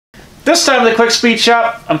This time at the Quick Speed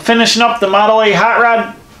Shop, I'm finishing up the Model A Hot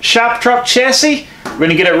Rod shop truck chassis. We're going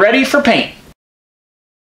to get it ready for paint.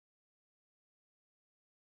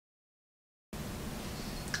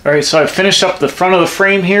 Alright, so I've finished up the front of the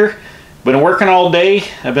frame here. Been working all day.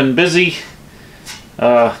 I've been busy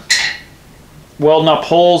welding up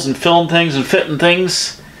holes and filling things and fitting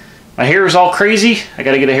things. My hair is all crazy. I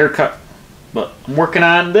got to get a haircut. But I'm working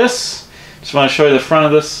on this. Just want to show you the front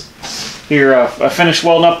of this. Here, I finished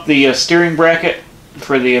welding up the steering bracket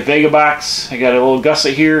for the Vega box. I got a little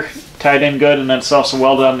gusset here, tied in good, and then it's also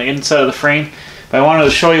welded on the inside of the frame. But I wanted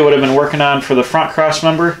to show you what I've been working on for the front cross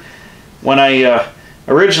member. When I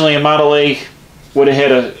originally in Model A would have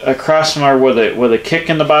had a cross member with a kick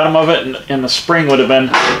in the bottom of it, and the spring would have been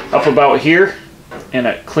up about here, and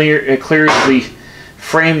it clears the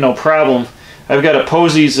frame no problem. I've got a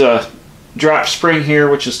Posey's drop spring here,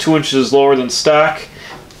 which is 2 inches lower than stock,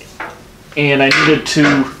 and I needed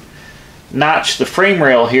to notch the frame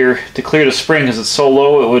rail here to clear the spring because it's so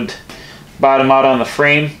low it would bottom out on the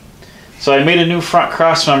frame. So I made a new front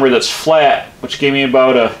cross member that's flat, which gave me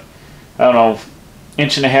about a, I don't know,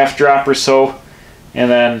 1.5 inch drop or so, and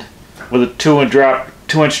then with a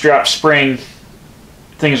 2-inch drop spring,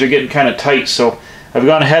 things are getting kind of tight. So I've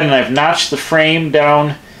gone ahead and I've notched the frame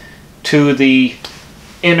down to the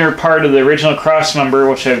inner part of the original cross member,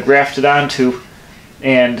 which I've grafted onto,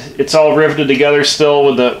 and it's all riveted together still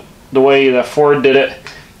with the way the Ford did it.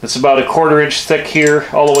 It's about a 1/4 inch thick here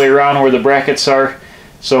all the way around where the brackets are,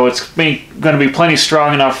 so it's going to be plenty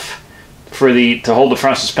strong enough for to hold the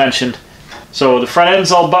front suspension. So the front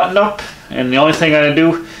end's all buttoned up, and the only thing I'm going to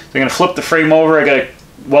do is I'm going to flip the frame over. I got to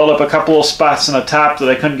weld up a couple of spots on the top that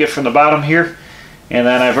I couldn't get from the bottom here, and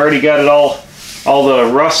then I've already got it all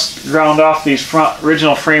the rust ground off these front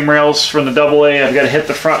original frame rails from the AA. I've got to hit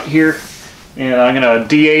the front here, and I'm going to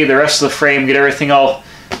DA the rest of the frame, get everything all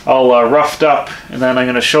roughed up, and then I'm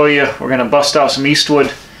going to show you, we're going to bust out some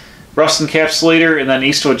Eastwood Rust Encapsulator and then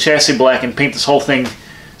Eastwood Chassis Black and paint this whole thing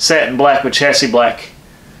satin black with chassis black.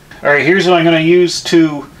 Alright, here's what I'm going to use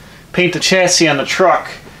to paint the chassis on the truck.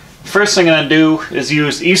 First thing I'm going to do is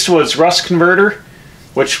use Eastwood's Rust Converter,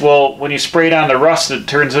 which will, when you spray it on the rust, it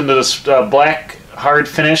turns into this black hard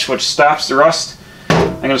finish which stops the rust.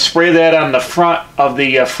 I'm going to spray that on the front of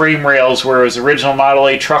the frame rails where it was original Model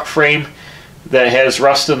A truck frame that has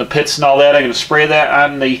rust in the pits and all that. I'm going to spray that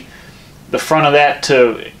on the front of that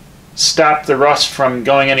to stop the rust from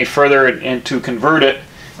going any further and to convert it.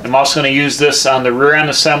 I'm also going to use this on the rear end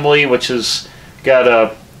assembly, which has got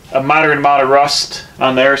a moderate amount of rust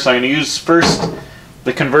on there. So I'm going to use first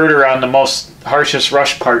the converter on the most harshest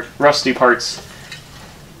rusty parts.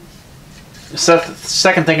 The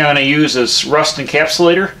second thing I'm going to use is Rust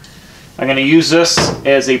Encapsulator. I'm going to use this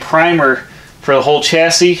as a primer for the whole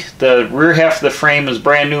chassis. The rear half of the frame is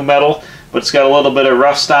brand new metal, but it's got a little bit of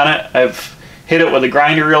rust on it. I've hit it with a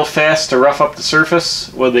grinder real fast to rough up the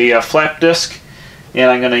surface with a flap disc,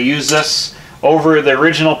 and I'm going to use this over the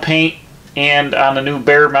original paint and on the new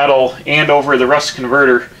bare metal and over the rust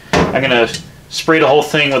converter. I'm going to spray the whole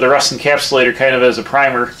thing with a Rust Encapsulator kind of as a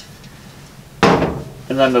primer.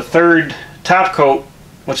 And then the third top coat,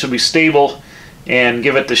 which will be stable and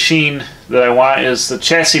give it the sheen that I want, is the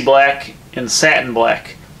chassis black and satin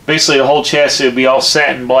black. Basically the whole chassis will be all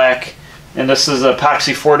satin black, and this is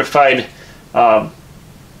epoxy fortified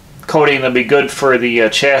coating that'll be good for the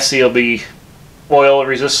chassis. It'll be oil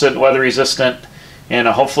resistant, weather resistant, and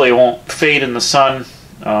hopefully it won't fade in the sun.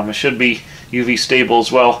 It should be UV stable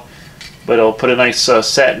as well, but it'll put a nice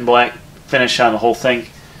satin black finish on the whole thing.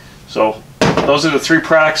 So those are the three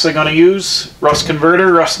products I'm going to use: Rust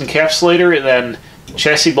Converter, Rust Encapsulator, and then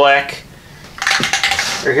chassis black.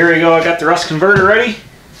 Here we go, I got the Rust Converter ready,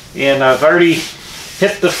 and I've already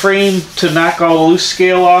hit the frame to knock all the loose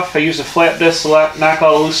scale off. I used a flat disc to knock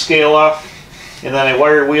all the loose scale off, and then I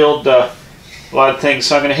wire wheeled a lot of things.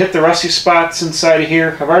 So I'm going to hit the rusty spots inside of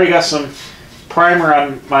here. I've already got some primer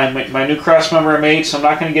on my new cross member I made, so I'm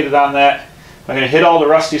not going to get it on that. I'm going to hit all the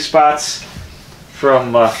rusty spots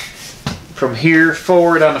from here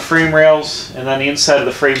forward on the frame rails, and then the inside of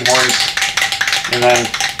the frame horns, and then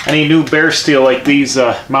any new bare steel like these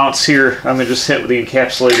mounts here, I'm going to just hit with the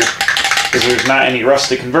encapsulator because there's not any rust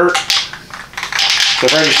to convert. So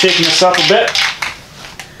I've already shaken this up a bit.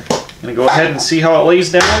 I'm going to go ahead and see how it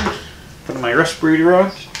lays down. Put my respirator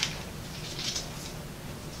on.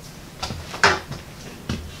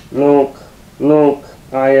 Luke,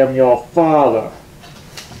 I am your father.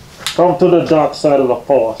 Come to the dark side of the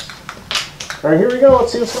force. Alright, here we go.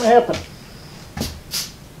 Let's see what's going to happen.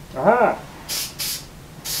 Aha!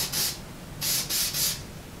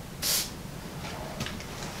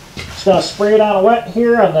 Just going to spray it on wet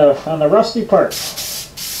here on the rusty part.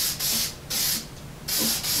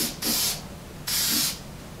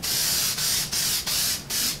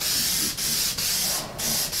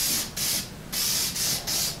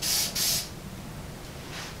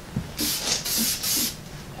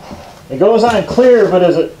 It goes on clear, but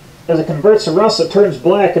as it converts to rust, it turns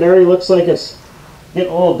black. It already looks like it's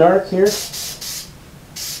getting a little dark here.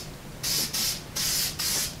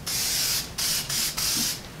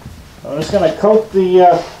 I'm just going to coat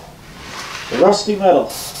the rusty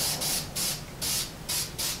metal.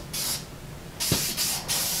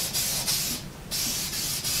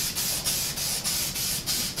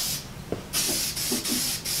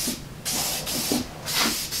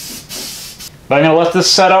 But I'm going to let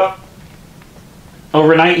this set up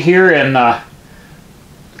overnight here and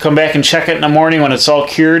come back and check it in the morning when it's all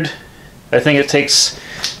cured. I think it takes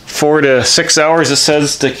 4 to 6 hours, it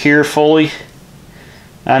says, to cure fully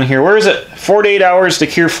on here. Where is it? 4 to 8 hours to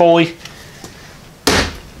cure fully.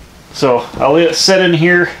 So I'll let it sit in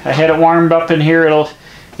here. I had it warmed up in here.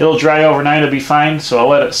 It'll dry overnight. It'll be fine. So I'll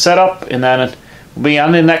let it set up, and then we'll be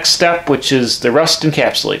on the next step, which is the Rust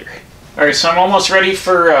Encapsulator. Alright, so I'm almost ready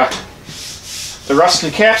for the Rust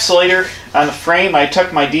Encapsulator on the frame. I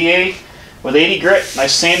took my DA with 80 grit and I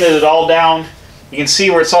sanded it all down. You can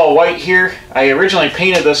see where it's all white here. I originally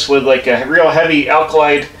painted this with like a real heavy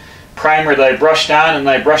alkali primer that I brushed on, and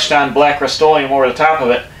I brushed on black Rust-Oleum over the top of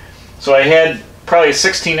it. So I had probably a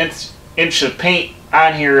 16-inch of paint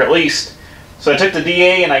on here at least. So I took the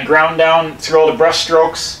DA and I ground down through all the brush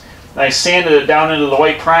strokes, and I sanded it down into the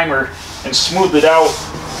white primer and smoothed it out.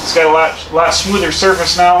 It's got a lot smoother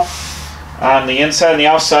surface now on the inside and the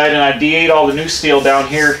outside, and I DA'd all the new steel down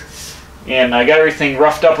here, and I got everything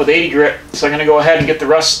roughed up with 80 grit. So I'm going to go ahead and get the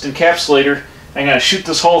Rust Encapsulator. I'm going to shoot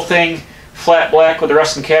this whole thing flat black with the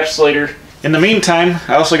Rust Encapsulator. In the meantime,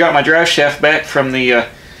 I also got my drive shaft back from the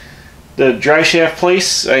dry shaft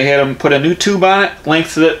place. I had them put a new tube on it,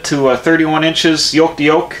 lengthened it to 31 inches yoke to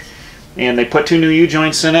yoke, and they put 2 new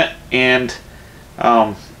U-joints in it, and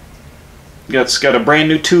it's got a brand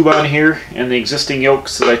new tube on here and the existing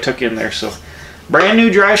yokes that I took in there. So brand new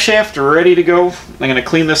dry shaft ready to go. I'm going to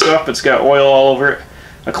clean this up. It's got oil all over it.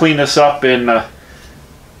 I'll clean this up and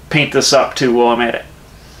paint this up too while I'm at it.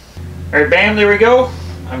 Alright, bam, there we go.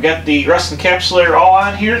 I've got the Rust Encapsulator all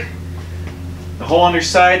on here. The whole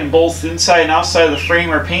underside and both inside and outside of the frame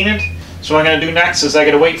are painted. So what I'm going to do next is I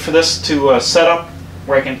got to wait for this to set up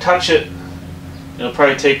where I can touch it. It'll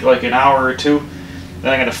probably take like an hour or two.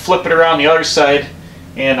 Then I'm going to flip it around the other side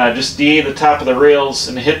and just DA the top of the rails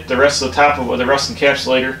and hit the rest of the top of it with the Rust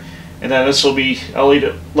Encapsulator. And then this will be, I'll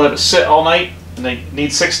let it sit all night, and they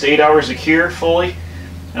need 6 to 8 hours to cure fully.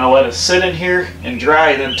 And I'll let it sit in here and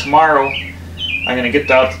dry. Then tomorrow I'm going to get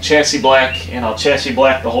out the chassis black, and I'll chassis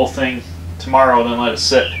black the whole thing tomorrow, then let it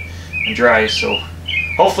sit and dry. So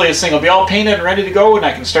hopefully this thing will be all painted and ready to go, and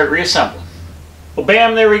I can start reassembling. Well,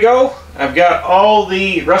 bam, there we go. I've got all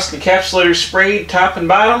the Rust Encapsulator sprayed top and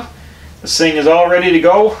bottom. This thing is all ready to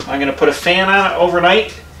go. I'm going to put a fan on it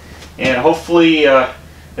overnight, and hopefully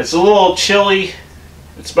it's a little chilly.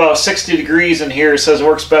 It's about 60 degrees in here. It says it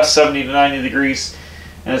works best 70 to 90 degrees,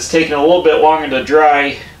 and it's taking a little bit longer to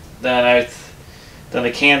dry than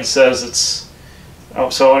the can says. It's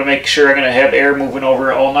so I want to make sure I'm going to have air moving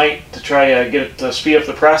over it all night to try to get it to speed up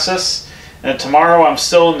the process. And tomorrow I'm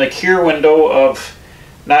still in the cure window of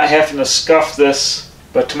not having to scuff this,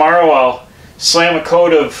 but tomorrow I'll slam a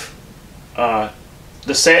coat of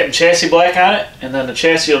the Satin Chassis Black on it, and then the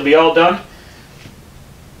chassis will be all done.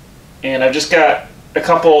 And I've just got a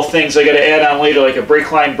couple of things I got to add on later, like a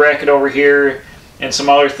brake line bracket over here and some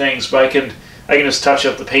other things, but I can just touch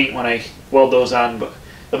up the paint when I weld those on. But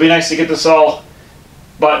it'll be nice to get this all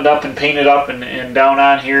buttoned up and painted up and down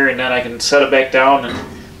on here, and then I can set it back down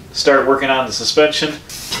and start working on the suspension.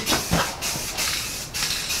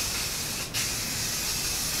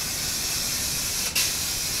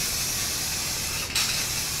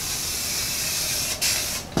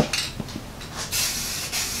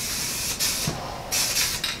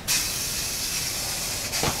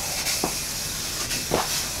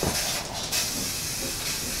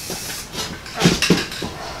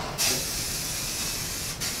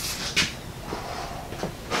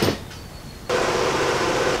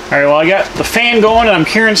 Alright, well, I got the fan going and I'm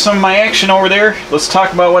carrying some of my action over there. Let's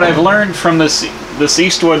talk about what I've learned from this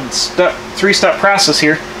Eastwood 3-step process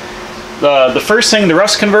here. The first thing, the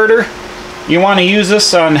rust converter, you want to use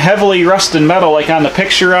this on heavily rusted metal like on the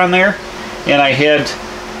picture on there. And I had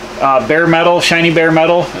bare metal, shiny bare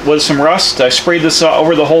metal with some rust. I sprayed this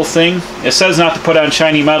over the whole thing. It says not to put on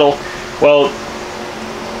shiny metal. Well,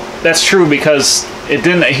 that's true because it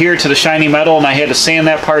didn't adhere to the shiny metal, and I had to sand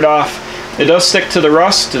that part off. It does stick to the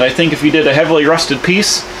rust, and I think if you did a heavily rusted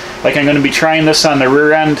piece, like I'm going to be trying this on the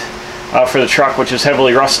rear end for the truck, which is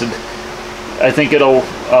heavily rusted, I think it'll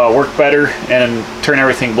work better and turn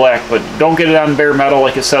everything black. But don't get it on bare metal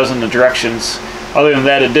like it says in the directions. Other than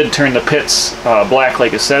that, it did turn the pits black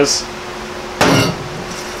like it says.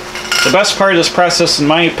 The best part of this process, in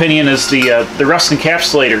my opinion, is the Rust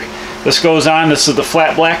Encapsulator. This goes on, this is the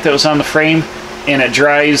flat black that was on the frame, and it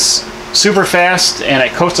dries super fast, and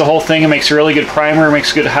it coats the whole thing and makes a really good primer,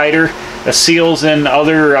 makes a good hider. It seals in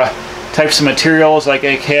other types of materials, like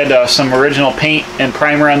I had some original paint and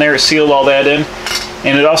primer on there. It sealed all that in,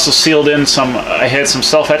 and it also sealed in some, I had some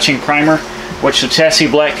self-etching primer, which the Chassis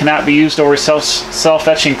Black cannot be used over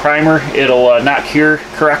self-etching primer. It'll not cure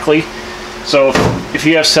correctly. So if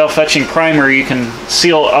you have self-etching primer, you can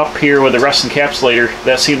seal up here with the Rust Encapsulator.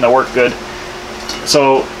 That seemed to work good.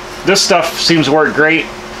 So this stuff seems to work great.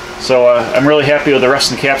 So I'm really happy with the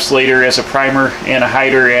Rust Encapsulator as a primer and a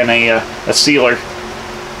hider and a sealer.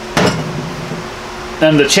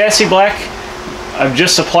 Then the Chassis Black, I've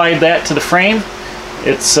just applied that to the frame.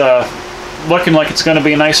 It's looking like it's going to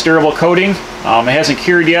be a nice durable coating. It hasn't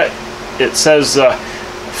cured yet. It says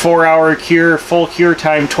 4-hour cure, full cure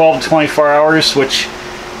time 12 to 24 hours, which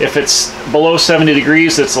if it's below 70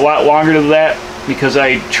 degrees, it's a lot longer than that, because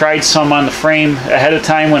I tried some on the frame ahead of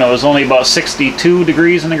time when it was only about 62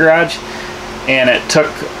 degrees in the garage, and it took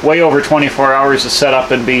way over 24 hours to set up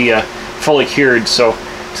and be fully cured. So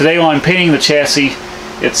today while I'm painting the chassis,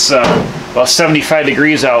 it's about 75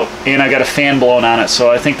 degrees out, and I got a fan blowing on it,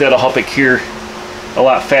 so I think that'll help it cure a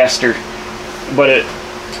lot faster. But it,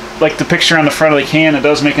 like the picture on the front of the can, it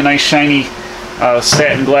does make a nice shiny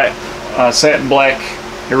satin black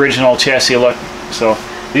original chassis look. So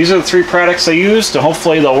these are the 3 products I used, and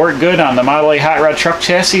hopefully they'll work good on the Model A hot rod truck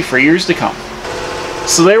chassis for years to come.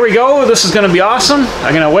 So there we go. This is going to be awesome.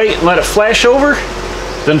 I'm going to wait and let it flash over,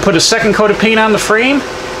 then put a second coat of paint on the frame,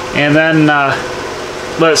 and then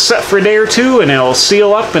let it set for a day or 2, and it'll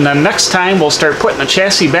seal up, and then next time we'll start putting the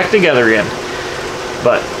chassis back together again.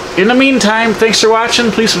 But in the meantime, thanks for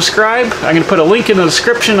watching. Please subscribe. I'm going to put a link in the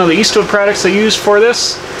description of the Eastwood products I used for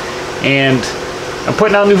this. And I'm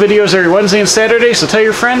putting out new videos every Wednesday and Saturday, so tell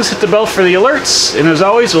your friends, hit the bell for the alerts. And as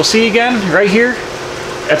always, we'll see you again right here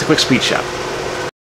at the Quick Speed Shop.